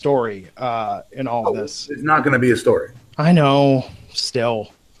good story in all of this. It's not going to be a story. I know,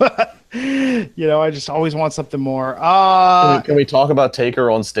 still. You know, I just always want something more. Can we talk about Taker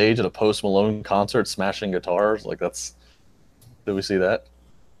on stage at a Post Malone concert smashing guitars? Like, did we see that?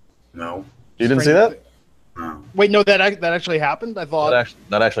 No. You didn't see that? No. Wait, no, that actually happened? I thought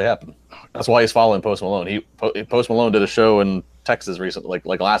that actually happened. That's why he's following Post Malone. Post Malone did a show in Texas recently,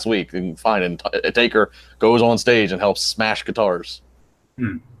 like last week. And Taker goes on stage and helps smash guitars.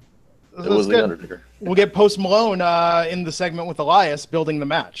 It was the Undertaker. We'll get Post Malone in the segment with Elias building the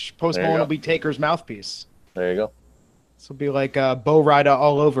match. Post Malone will be Taker's mouthpiece. There you go. This will be like Bo Rida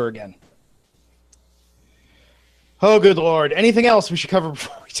all over again. Oh, good Lord. Anything else we should cover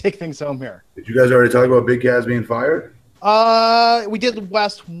before we take things home here? Did you guys already talk about Big Cass being fired? We did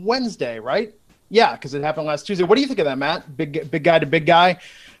last Wednesday, right? Yeah, because it happened last Tuesday. What do you think of that, Matt? Big guy to big guy.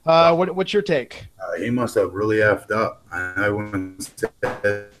 What's your take? He must have really effed up. I wouldn't say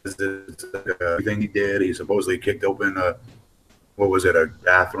it's everything he did. He supposedly kicked open a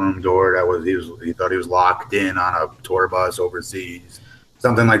bathroom door he thought he was locked in on a tour bus overseas,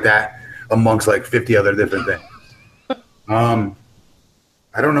 something like that, amongst like 50 other different things.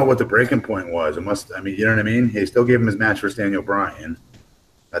 I don't know what the breaking point was. You know what I mean? He still gave him his match versus Daniel Bryan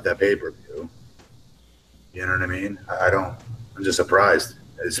at that pay-per-view. You know what I mean? I'm just surprised,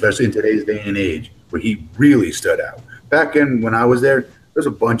 especially in today's day and age where he really stood out. Back when I was there's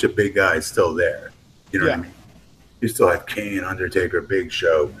a bunch of big guys still there. You know what I mean? You still had Kane, Undertaker, Big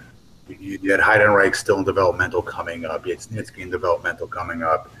Show. You had Heidenreich still in developmental coming up. You had Snitsky in developmental coming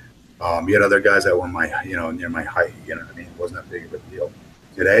up. You had other guys that were near my height. You know what I mean? It wasn't that big of a deal.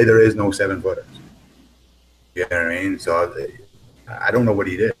 Today, there is no 7-footers. You know what I mean? So I don't know what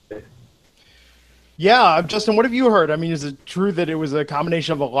he did. Yeah, Justin, what have you heard? I mean, is it true that it was a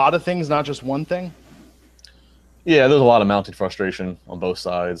combination of a lot of things, not just one thing? Yeah, there's a lot of mounting frustration on both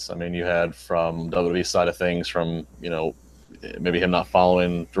sides. I mean, you had from WWE's side of things, from maybe him not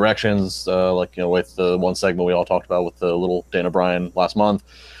following directions, with the one segment we all talked about with the little Dana Bryan last month,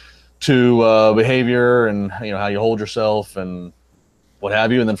 to behavior and how you hold yourself and what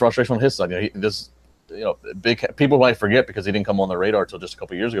have you, and then frustration on his side. Big people might forget because he didn't come on the radar until just a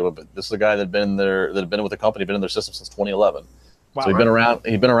couple of years ago. But this is a guy that had been with the company, been in their system since 2011. Wow, so he's been around.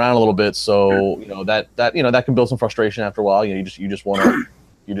 He's been around a little bit. So that can build some frustration after a while. You just want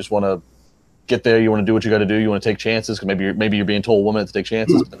to get there. You want to do what you got to do. You want to take chances because maybe you're being told 1 minute to take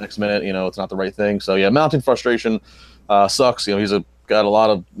chances, but the next minute it's not the right thing. So yeah, mounting frustration sucks. He's got a lot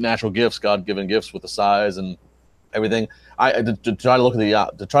of natural gifts, God-given gifts with the size and everything. To try to look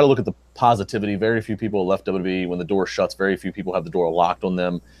at the positivity. Very few people left WWE when the door shuts. Very few people have the door locked on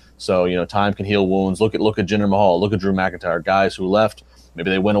them. So time can heal wounds. Look at Jinder Mahal. Look at Drew McIntyre. Guys who left. Maybe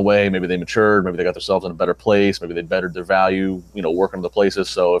they went away. Maybe they matured. Maybe they got themselves in a better place. Maybe they bettered their value. Working other places.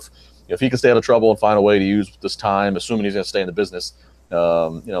 So if he can stay out of trouble and find a way to use this time, assuming he's going to stay in the business,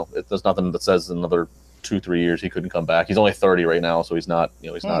 there's nothing that says in another 2-3 years he couldn't come back. He's only 30 right now, so he's not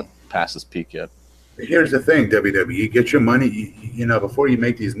not past his peak yet. Here's the thing, WWE, get your money, before you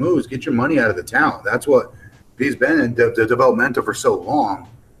make these moves, get your money out of the talent. That's what he's been in the developmental for so long.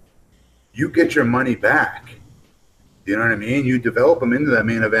 You get your money back. You know what I mean? You develop him into that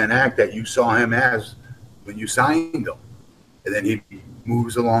main event act that you saw him as when you signed him. And then he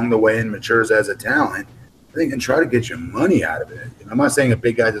moves along the way and matures as a talent. I think and try to get your money out of it. I'm not saying a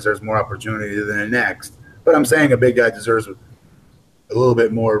big guy deserves more opportunity than the next, but I'm saying a big guy deserves a little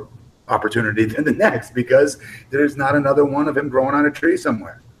bit more opportunity than the next because there's not another one of him growing on a tree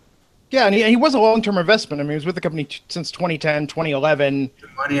somewhere. Yeah, and he was a long-term investment. I mean, he was with the company since 2010, 2011.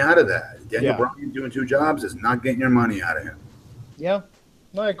 Get money out of that. Daniel Bryan doing 2 jobs is not getting your money out of him. Yeah,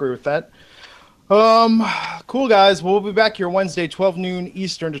 I agree with that. Cool, guys. We'll be back here Wednesday, 12 noon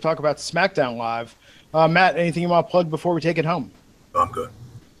Eastern, to talk about SmackDown Live. Matt, anything you want to plug before we take it home? I'm good.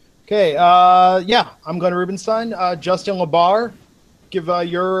 Okay, I'm Glenn Rubenstein. Justin LaBar, give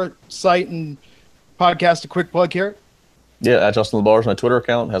your site and podcast a quick plug here. Yeah, at Justin LaBar is my Twitter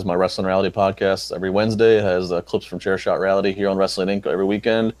account. Has my Wrestling Reality podcast every Wednesday. It has clips from Chairshot Reality here on Wrestling Inc. every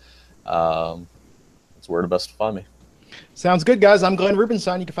weekend. That's where to best find me. Sounds good, guys. I'm Glenn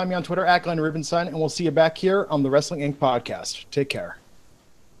Rubenstein. You can find me on Twitter at Glenn Rubenstein, and we'll see you back here on the Wrestling Inc. podcast. Take care.